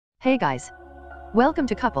Hey guys! Welcome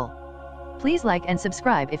to Couple. Please like and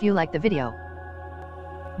subscribe if you like the video.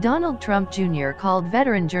 Donald Trump Jr. called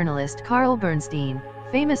veteran journalist Carl Bernstein,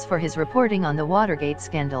 famous for his reporting on the Watergate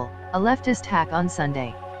scandal, a leftist hack on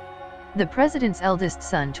Sunday. The president's eldest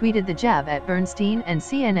son tweeted the jab at Bernstein and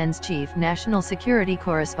CNN's chief national security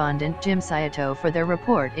correspondent Jim Saito for their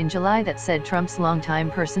report in July that said Trump's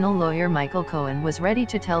longtime personal lawyer Michael Cohen was ready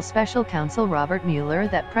to tell special counsel Robert Mueller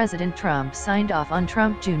that President Trump signed off on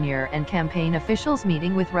Trump Jr. and campaign officials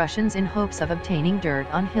meeting with Russians in hopes of obtaining dirt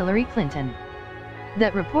on Hillary Clinton.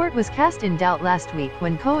 That report was cast in doubt last week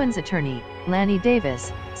when Cohen's attorney, Lanny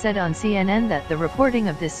Davis, said on CNN that the reporting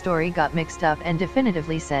of this story got mixed up and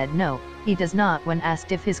definitively said no, he does not when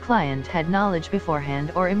asked if his client had knowledge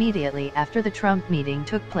beforehand or immediately after the Trump meeting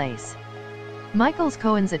took place. Michael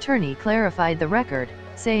Cohen's attorney clarified the record,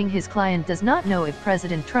 saying his client does not know if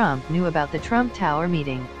President Trump knew about the Trump Tower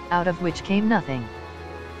meeting, out of which came nothing.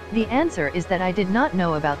 The answer is that I did not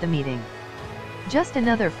know about the meeting. Just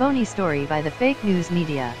another phony story by the fake news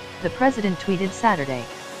media, the president tweeted Saturday.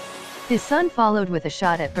 His son followed with a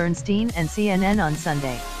shot at Bernstein and CNN on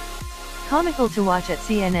Sunday. Comical to watch at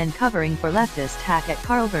CNN covering for leftist hack at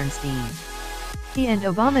Carl Bernstein. He and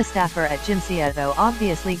Obama staffer at Jim Saito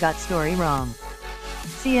obviously got story wrong.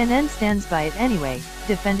 CNN stands by it anyway,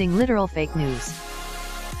 defending literal fake news.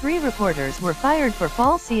 3 reporters were fired for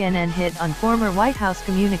false CNN hit on former White House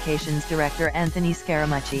Communications Director Anthony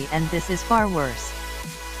Scaramucci, and this is far worse.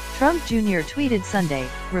 Trump Jr. tweeted Sunday,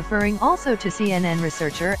 referring also to CNN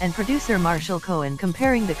researcher and producer Marshall Cohen,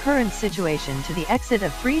 comparing the current situation to the exit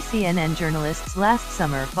of 3 CNN journalists last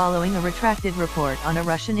summer following a retracted report on a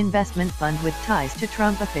Russian investment fund with ties to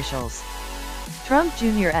Trump officials. Trump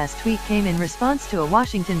Jr.'s tweet came in response to a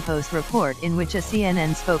Washington Post report in which a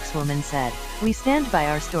CNN spokeswoman said, "We stand by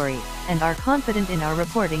our story, and are confident in our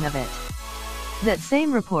reporting of it." That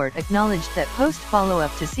same report acknowledged that Post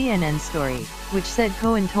follow-up to CNN's story, which said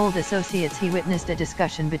Cohen told associates he witnessed a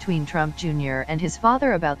discussion between Trump Jr. and his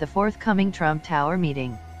father about the forthcoming Trump Tower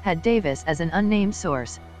meeting, had Davis as an unnamed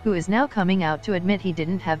source, who is now coming out to admit he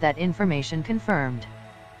didn't have that information confirmed.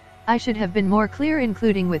 "I should have been more clear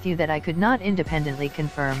including with you that I could not independently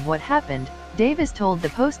confirm what happened," Davis told the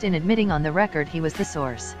Post in admitting on the record he was the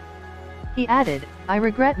source. He added, "I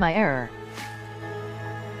regret my error.